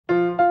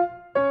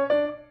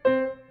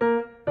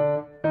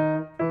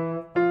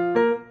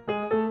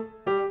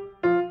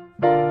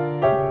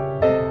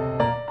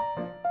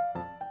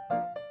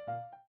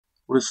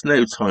Well, it's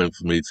now time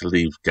for me to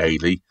leave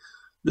Gailey.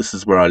 This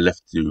is where I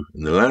left you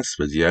in the last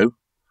video.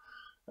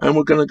 And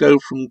we're going to go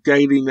from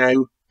Gailey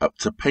now up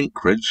to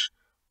Penkridge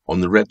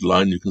on the red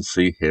line you can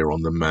see here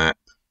on the map.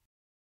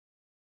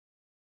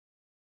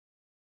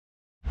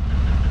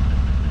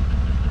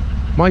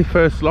 My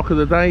first lock of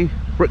the day,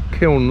 Brick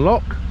Kiln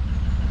Lock.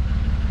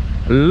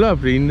 A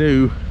lovely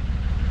new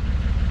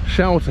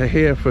shelter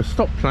here for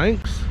stop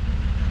planks.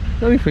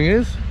 The only thing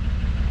is,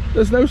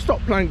 there's no stop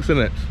planks in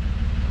it.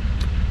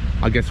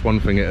 I guess one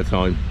thing at a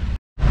time.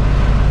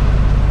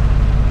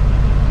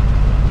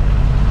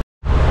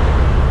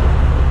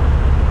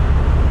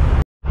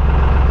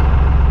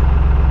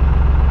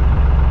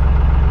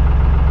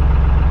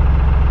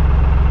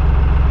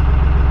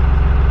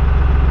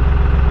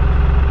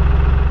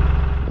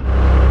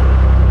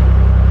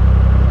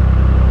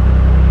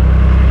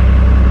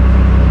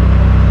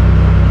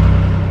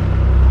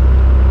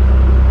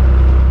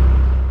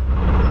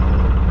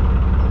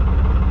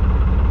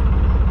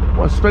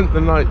 I spent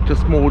the night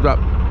just moored up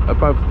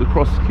above the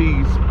Cross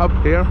Keys pub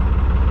here.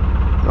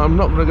 I'm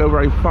not going to go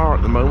very far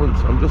at the moment.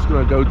 I'm just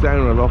going to go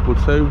down a lock or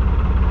two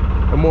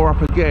and moor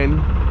up again,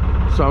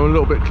 so I'm a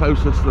little bit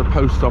closer to the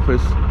post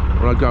office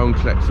when I go and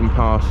collect some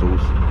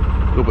parcels.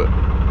 A little bit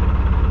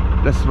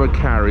less of a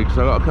carry because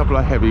I've got a couple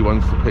of heavy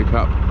ones to pick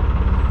up.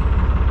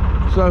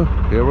 So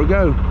here we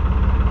go.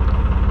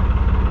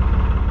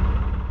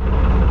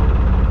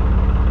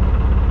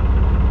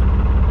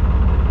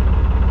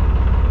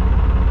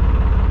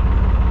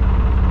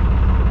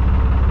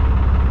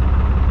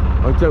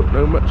 I don't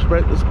know much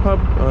about this pub.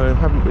 I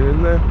haven't been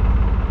in there.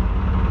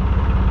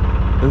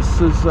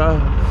 This is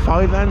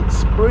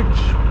Finance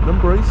Bridge,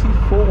 number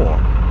 84. A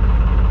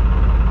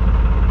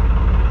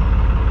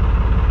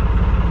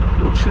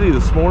little chilly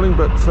this morning,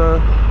 but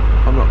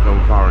I'm not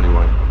going far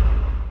anyway.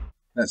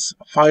 That's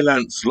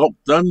Finance lock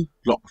done,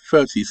 lock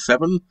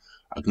 37.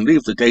 I can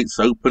leave the gates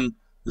open.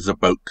 There's a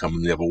boat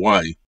coming the other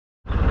way.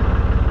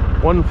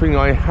 One thing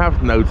I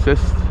have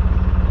noticed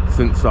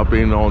since I've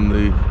been on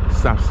the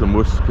Staffs and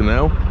Worcester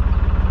Canal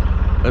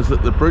is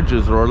that the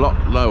bridges are a lot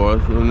lower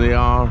than they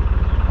are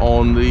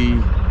on the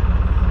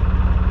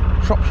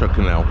Shropshire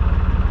Canal,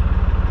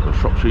 the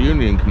Shropshire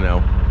Union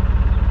Canal,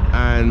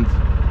 and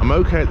I'm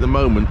okay at the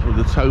moment with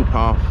the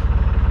towpath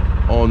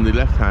on the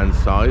left hand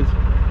side.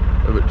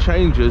 If it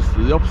changes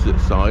to the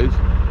opposite side,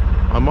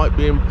 I might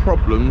be in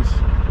problems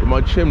with my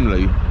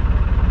chimney,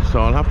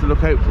 so I'll have to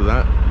look out for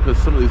that, because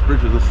some of these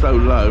bridges are so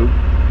low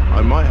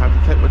I might have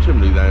to take my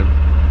chimney down.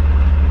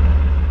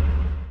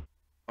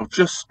 I've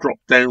just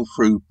dropped down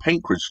through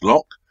Penkridge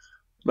Lock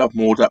and I've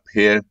moored up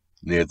here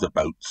near the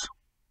boat.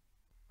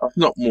 I've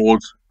not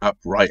moored up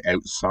right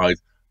outside.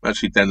 I'm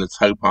actually down the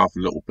towpath a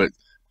little bit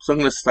because I'm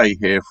going to stay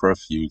here for a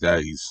few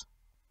days.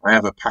 I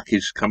have a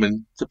package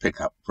coming to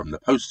pick up from the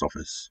post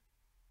office.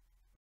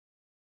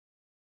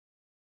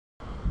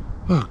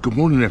 Oh, good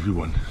morning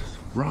everyone. It's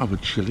rather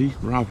chilly,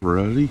 rather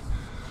early.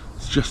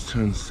 It's just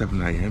turned 7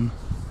 AM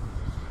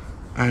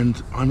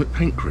and I'm at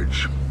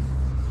Penkridge.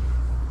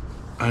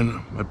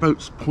 And my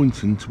boat's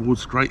pointing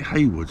towards Great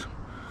Haywood.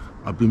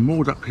 I've been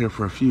moored up here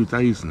for a few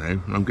days now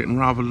and I'm getting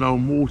rather low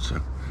on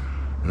water.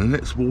 And the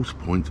next water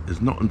point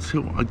is not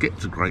until I get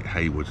to Great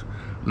Haywood.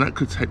 And that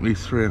could take me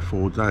 3 or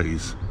 4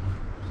 days. So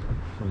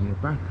I'm going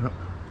to back up,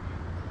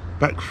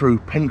 back through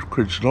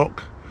Penkridge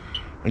Lock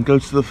and go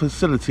to the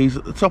facilities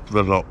at the top of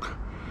the lock.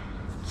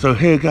 So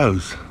here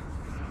goes.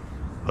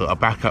 I'll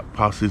back up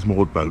past these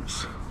moored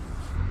boats.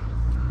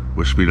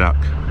 Wish me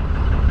luck.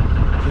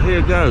 So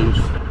here goes.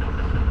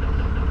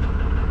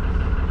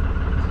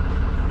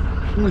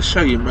 I'm going to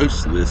show you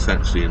most of this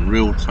actually in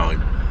real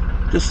time,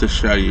 just to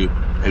show you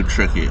how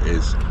tricky it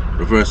is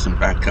reversing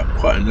back up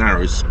quite a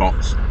narrow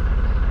spot,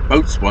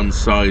 boats one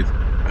side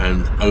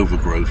and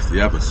overgrowth the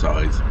other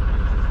side.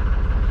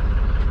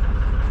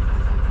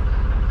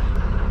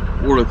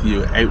 All of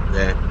you out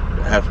there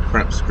that have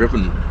perhaps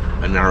driven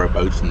a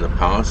narrowboat in the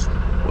past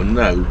will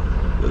know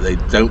that they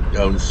don't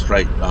go in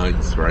straight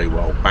lines very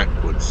well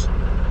backwards,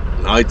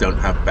 and I don't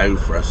have bow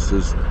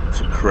thrusters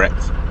to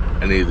correct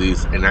any of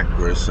these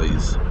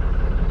inaccuracies.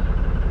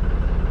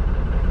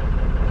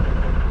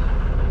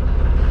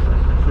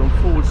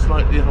 Forward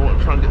slightly. I want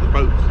to try and get the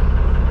boat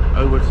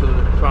over to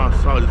the far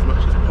side as much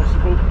as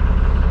possible.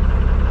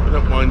 I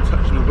don't mind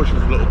touching the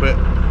bushes a little bit.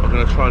 I'm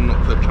going to try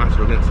not to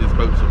clatter against these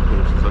boats of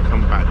course as I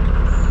come back.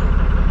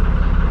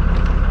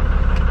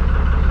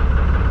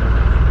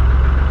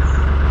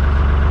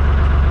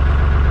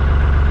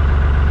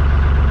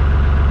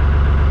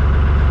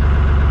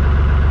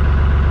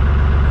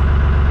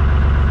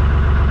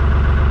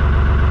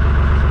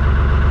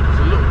 It's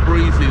a little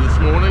breezy this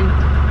morning,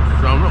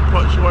 so I'm not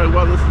quite sure how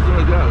well this is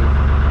going to go.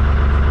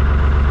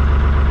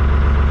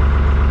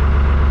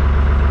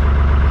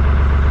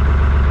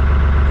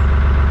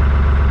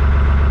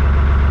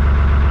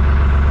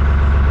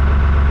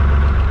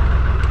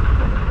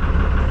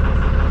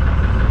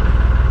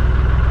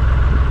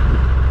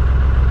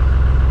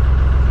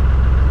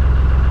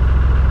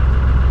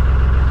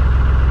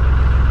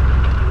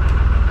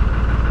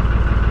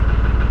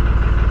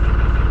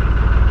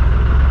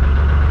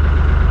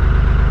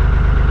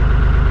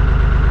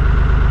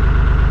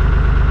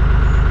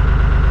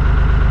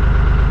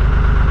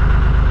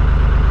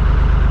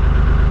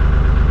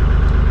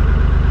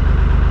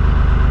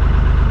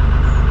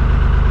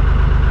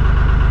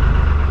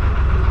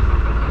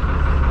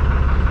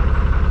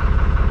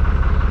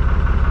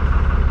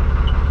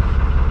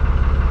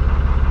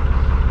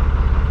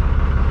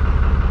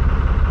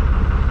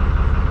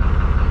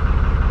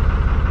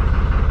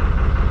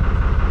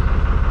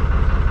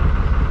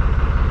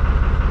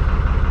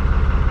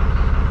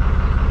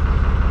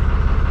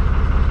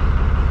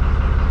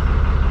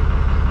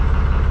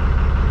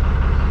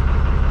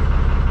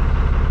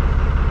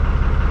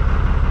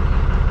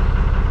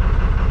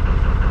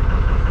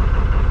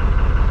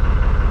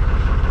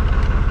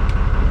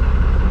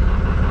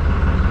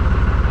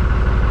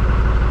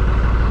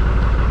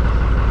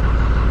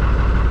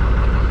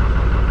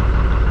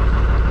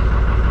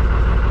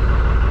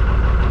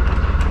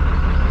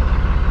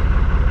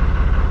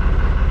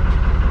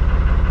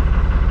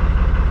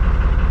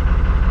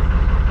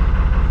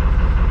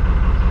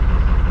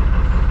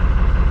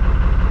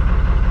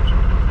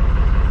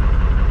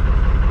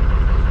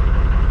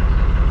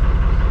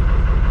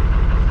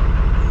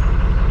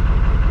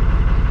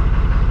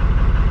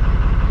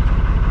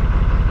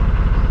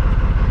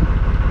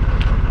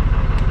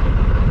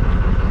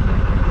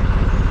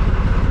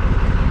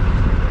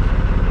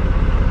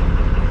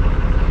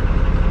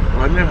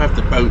 now have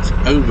the boat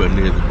over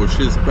near the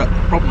bushes, but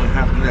the problem I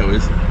have now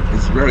is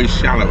it's very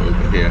shallow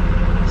over here,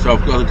 so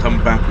I've got to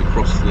come back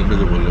across to the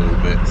middle a little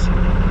bit.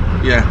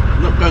 Yeah,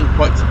 not going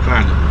quite to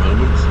plan at the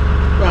moment,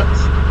 but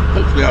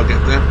hopefully I'll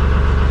get there.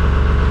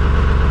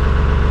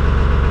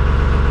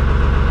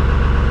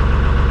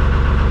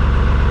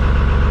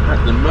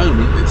 At the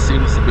moment it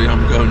seems to be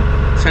I'm going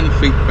 10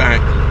 feet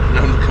back and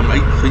I'm going to come 8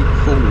 feet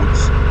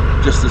forwards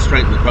just to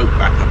straighten the boat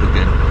back up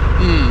again.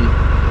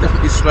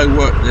 Definitely slow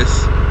work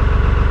this.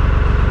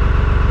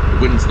 The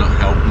wind's not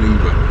helping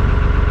either.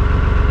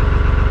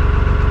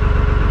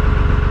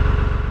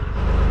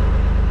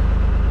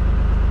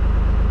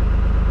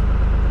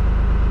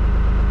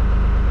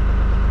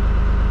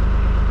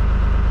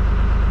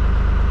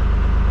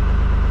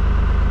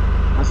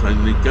 As I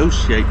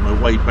negotiate my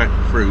way back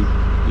through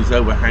these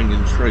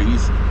overhanging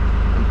trees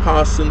and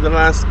passing the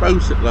last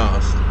boat at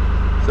last.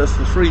 So as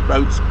the 3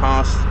 boats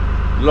passed,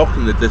 lock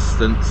in the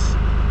distance,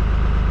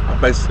 I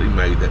basically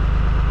made it.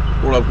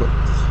 All I've got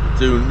to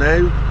do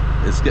now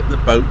is get the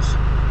boat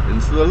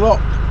into the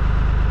lock.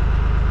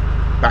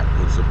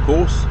 Backwards, of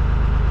course.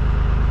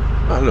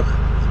 Oh look,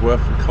 it's worth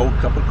a cold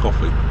cup of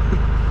coffee.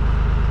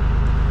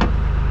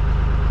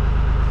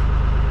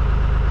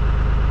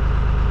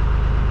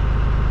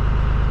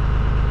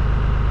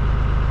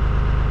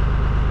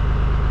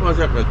 Well, I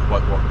don't know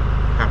quite what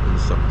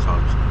happens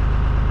sometimes.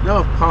 Now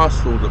I've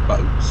passed all the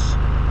boats,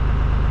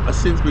 I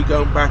seem to be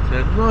going back in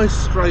a nice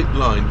straight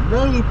line,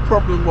 no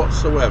problem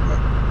whatsoever.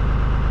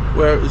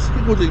 Where it was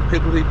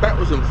higgledy-piggledy,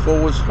 backwards and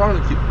forwards, trying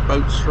to keep the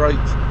boat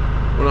straight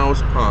when I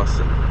was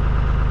passing.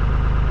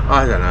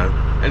 I don't know.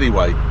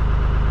 Anyway,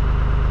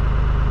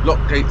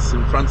 lock gates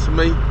in front of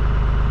me.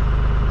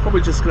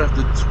 Probably just going to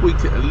have to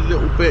tweak it a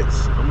little bit.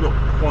 I'm not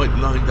quite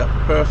lined up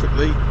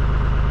perfectly.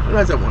 And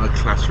I don't want to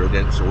clatter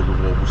against all the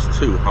walls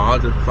too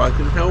hard if I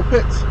can help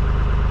it.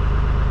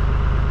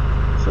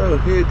 So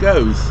here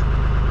goes.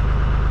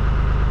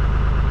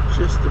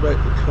 Just about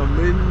to come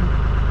in.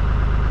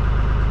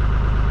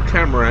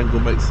 Camera angle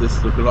makes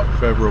this look a lot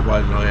further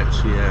away than I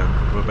actually am.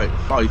 I'm about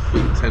 5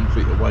 feet, 10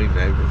 feet away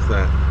now with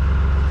that.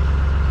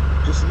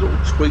 Just a little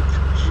tweak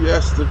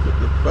just to put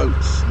the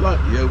boat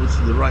slightly over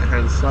to the right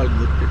hand side of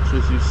the picture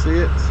as you see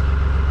it.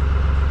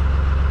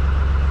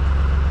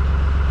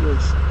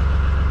 Just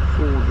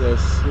forward there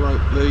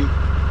slightly.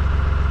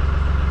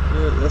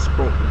 Yeah, that's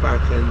brought the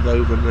back end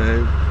over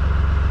now.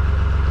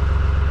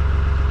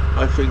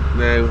 I think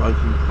now I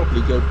can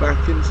probably go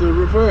back into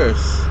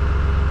reverse.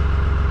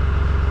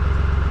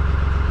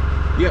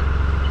 Yep,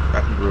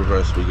 back into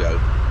reverse we go.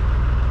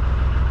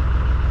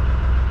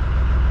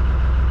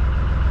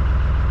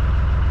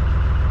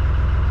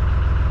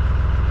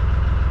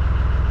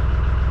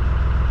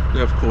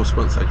 Now of course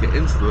once I get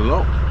into the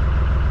lock,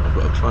 I've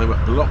got to climb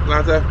up the lock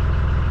ladder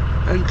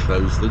and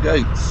close the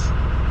gates.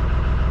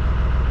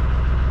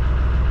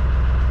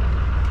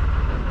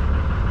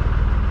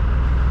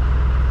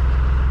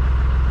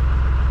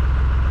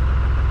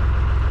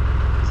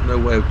 There's no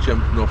way of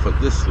jumping off at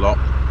this lock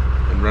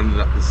and running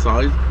up the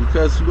side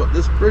because you've got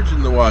this bridge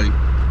in the way.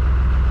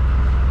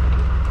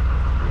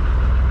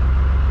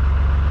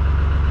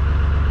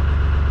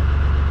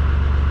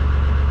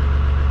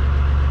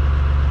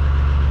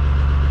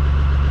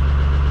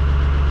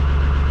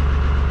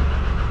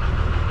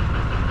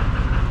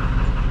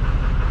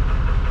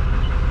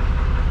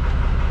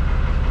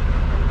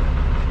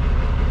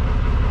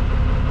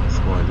 That's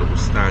my little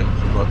stand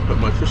to put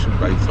my fishing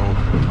bait on.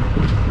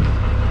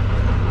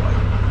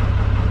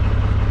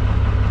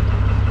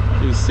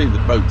 You can see the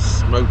boat's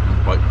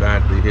smoking quite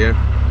badly here.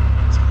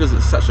 It's because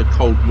it's such a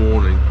cold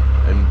morning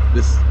and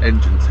this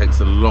engine takes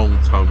a long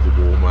time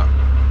to warm up.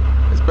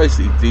 It's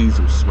basically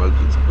diesel smoke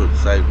it's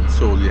puts out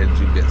until the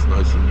engine gets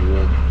nice and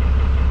warm.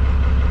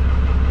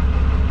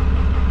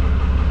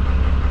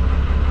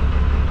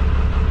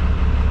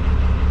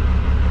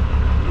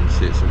 You can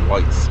see it's a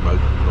white smoke,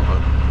 not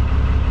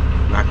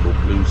a black or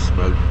blue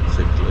smoke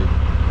particularly.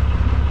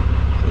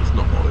 So it's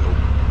not oil.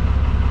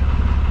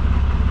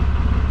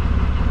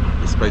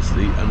 It's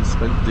basically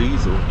unspent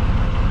diesel.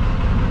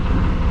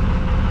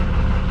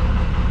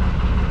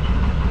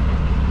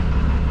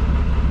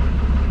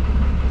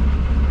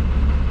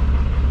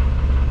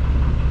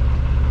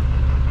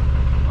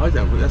 I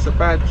don't think that's a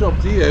bad job,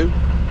 do you?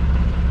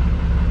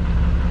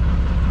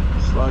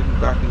 Sliding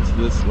back into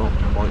this lock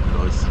quite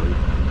nicely.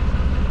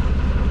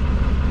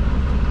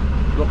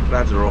 Lock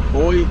ladder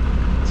ahoy,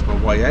 that's my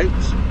way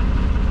out.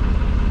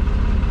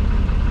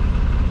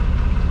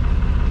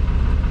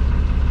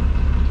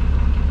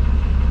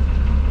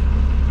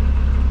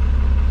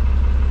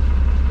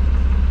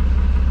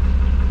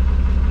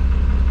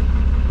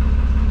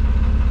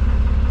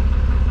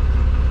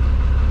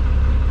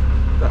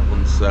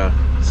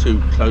 Too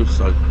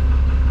close, I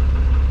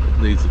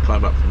need to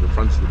climb up from the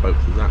front of the boat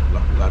to that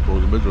ladder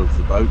or the middle of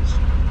the boat.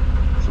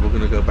 So we're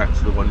going to go back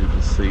to the one you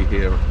can see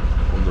here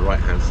on the right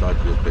hand side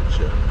of your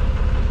picture.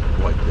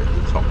 The white bit at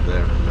the top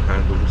there and the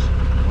handles,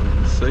 one you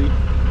can see.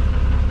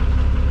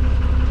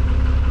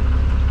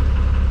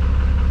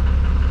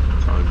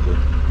 Time to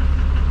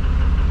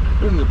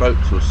bring the boat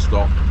to a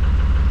stop.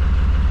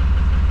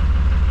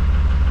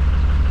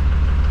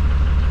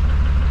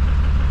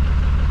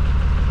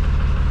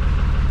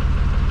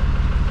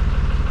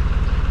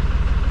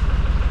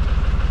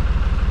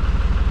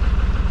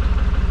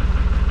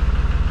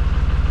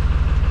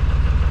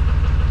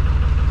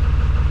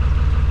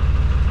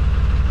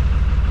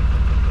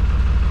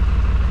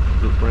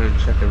 Look round,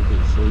 check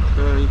everything's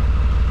okay.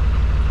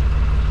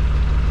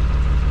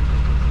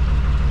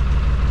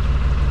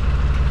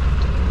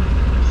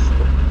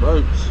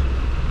 Boat. Just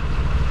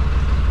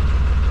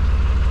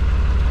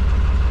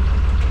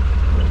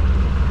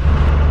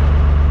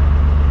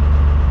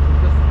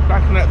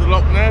backing out the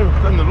lock now.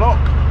 I've done the lock,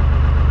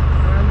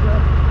 and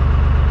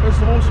there's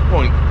the water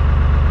point.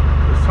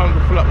 It's time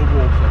to fill up with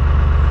water.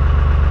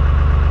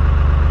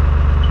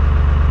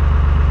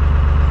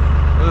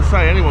 As I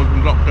say, anyone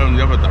can lock going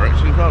the other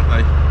direction, can't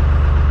they?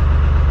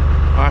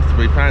 I have to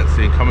be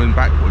fancy and coming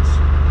backwards.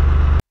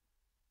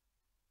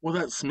 Well,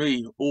 that's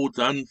me, all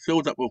done,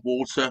 filled up with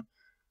water.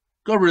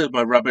 Got rid of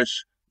my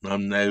rubbish, and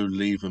I'm now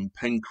leaving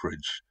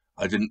Penkridge.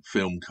 I didn't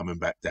film coming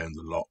back down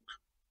the lock.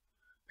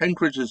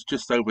 Penkridge is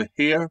just over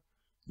here.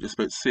 You just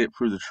about to see it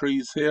through the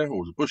trees here,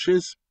 or the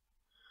bushes.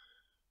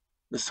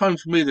 It's time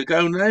for me to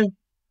go now.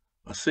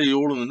 I'll see you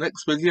all in the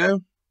next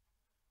video.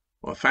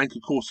 I thank,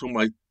 of course, all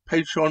my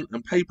Patreon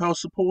and PayPal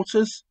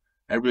supporters,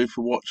 everybody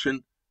for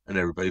watching, and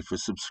everybody for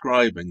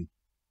subscribing.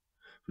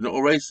 If you're not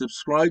already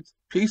subscribed,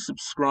 please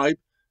subscribe,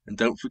 and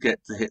don't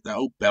forget to hit that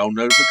old bell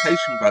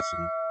notification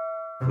button.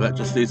 That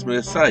just leaves me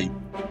to say,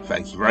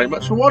 thank you very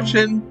much for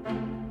watching.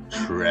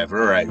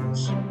 Trevor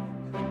out.